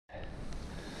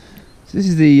So this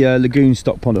is the lagoon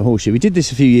stock pond at Horseshoe. We did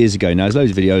this a few years ago now. There's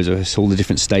loads of videos of all the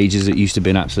different stages. It used to be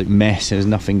an absolute mess. There was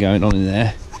nothing going on in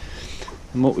there.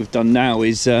 And what we've done now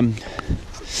is the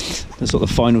sort of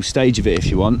final stage of it, if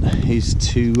you want, is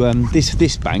to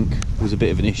this bank was a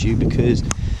bit of an issue because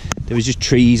there was just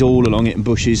trees all along it and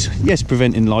bushes. Yes,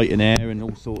 preventing light and air and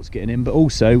all sorts getting in, but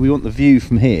also we want the view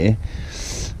from here.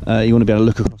 You want to be able to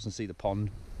look across and see the pond,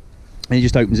 and it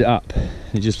just opens it up.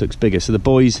 It just looks bigger. So the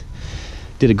boys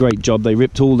did a great job. They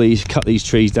ripped all these, cut these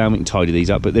trees down. We can tidy these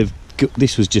up, but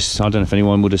this was just, I don't know if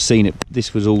anyone would have seen it,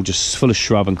 this was all just full of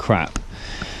shrub and crap,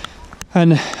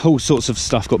 and all sorts of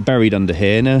stuff got buried under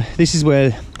here. Now this is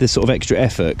where the sort of extra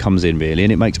effort comes in really,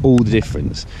 and it makes all the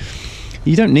difference.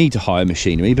 You don't need to hire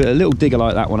machinery, but a little digger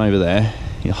like that one over there,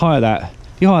 you hire that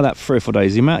for 3 or 4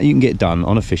 days, the amount you can get done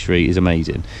on a fishery is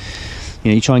amazing.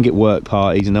 You know, you try and get work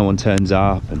parties and no one turns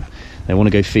up and they want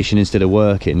to go fishing instead of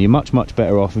working. You're much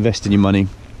better off investing your money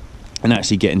and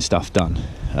actually getting stuff done.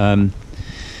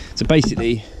 So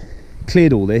basically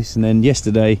cleared all this, and then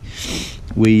yesterday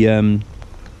we it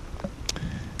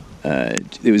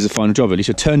was the final job really.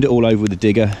 So I turned it all over with the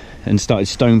digger and started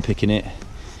stone picking it,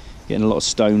 getting a lot of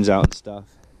stones out and stuff,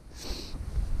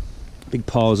 big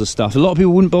piles of stuff. A lot of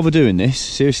people wouldn't bother doing this,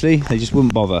 seriously, they just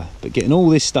wouldn't bother, but getting all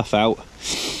this stuff out,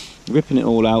 ripping it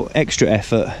all out, extra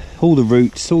effort, all the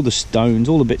roots, all the stones,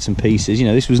 all the bits and pieces. You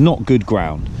know, this was not good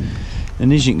ground,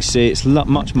 and as you can see, it's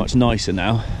much nicer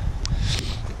now.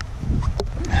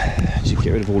 Just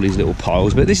get rid of all these little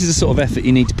piles, but this is the sort of effort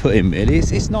you need to put in really.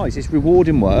 It's nice, it's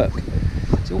rewarding work.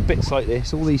 It's all bits like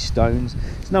this, all these stones.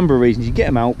 There's a number of reasons you get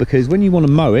them out, because when you want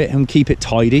to mow it and keep it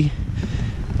tidy,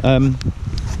 you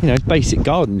know, it's basic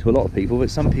gardening to a lot of people,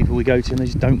 but some people we go to and they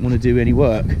just don't want to do any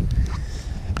work.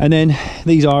 And then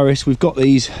these iris, we've got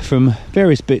these from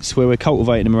various bits where we're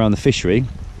cultivating them around the fishery,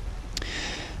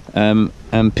 and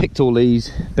picked all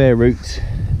these bare roots.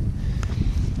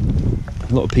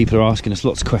 A lot of people are asking us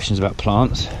lots of questions about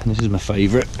plants, and this is my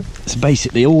favourite. So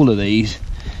basically all of these,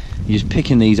 you're just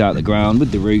picking these out of the ground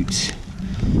with the roots,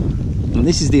 and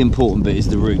this is the important bit, is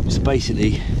the roots.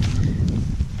 Basically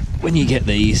when you get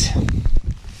these,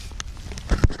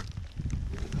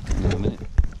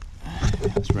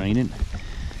 it's raining,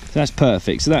 so that's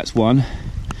perfect. So that's one,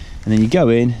 and then you go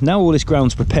in. Now all this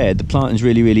ground's prepared, the planting's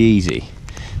really easy.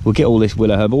 We'll get all this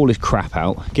willow herb, all this crap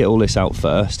out, get all this out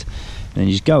first, and then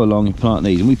you just go along and plant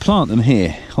these. And we plant them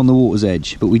here on the water's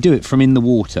edge, but we do it from in the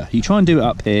water. You try and do it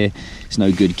up here, it's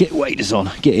no good. Get waders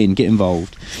on, get in, get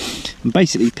involved. And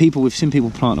basically we've seen people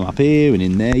plant them up here and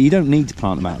in there. You don't need to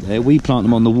plant them out there. We plant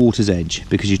them on the water's edge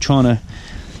because you're trying to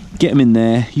get them in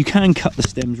there. You can cut the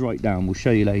stems right down, we'll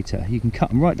show you later. You can cut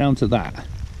them right down to that.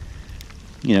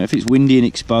 You know, if it's windy and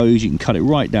exposed, you can cut it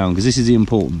right down, because this is the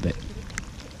important bit.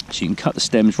 So you can cut the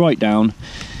stems right down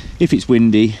if it's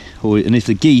windy, and if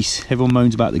the geese, everyone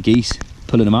moans about the geese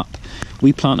pulling them up,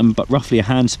 we plant them but roughly a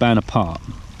hand span apart.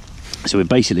 So we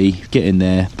basically get in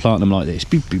there, plant them like this,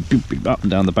 boop, boop, boop, boop, up and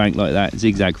down the bank like that,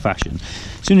 zigzag fashion.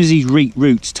 As soon as these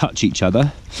roots touch each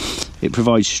other, it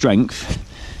provides strength,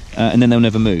 and then they'll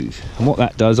never move. And what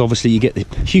that does, obviously you get the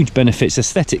huge benefits.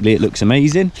 Aesthetically it looks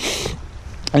amazing,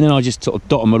 and then I just sort of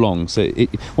dot them along, so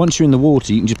once you're in the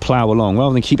water you can just plough along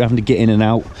rather than keep having to get in and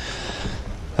out.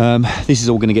 This is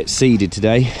all going to get seeded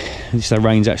today. The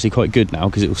rain's actually quite good now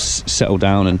because it will settle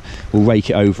down and we'll rake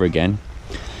it over again.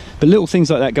 But little things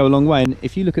like that go a long way, and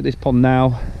if you look at this pond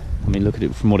now, I mean, look at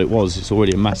it from what it was, it's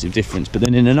already a massive difference. But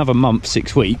then in another month,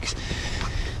 6 weeks,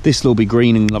 this will be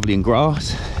green and lovely and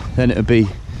grass, then it'll be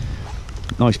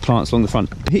nice plants along the front.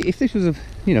 If this was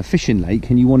a fishing lake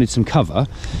and you wanted some cover,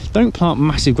 don't plant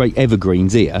massive great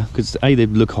evergreens here, because A, they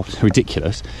look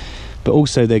ridiculous, but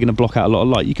also they're going to block out a lot of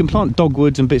light. You can plant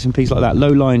dogwoods and bits and pieces like that,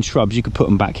 low-lying shrubs. You could put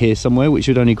them back here somewhere, which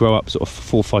would only grow up sort of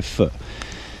 4 or 5 foot,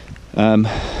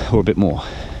 or a bit more.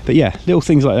 But yeah, little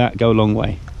things like that go a long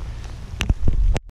way.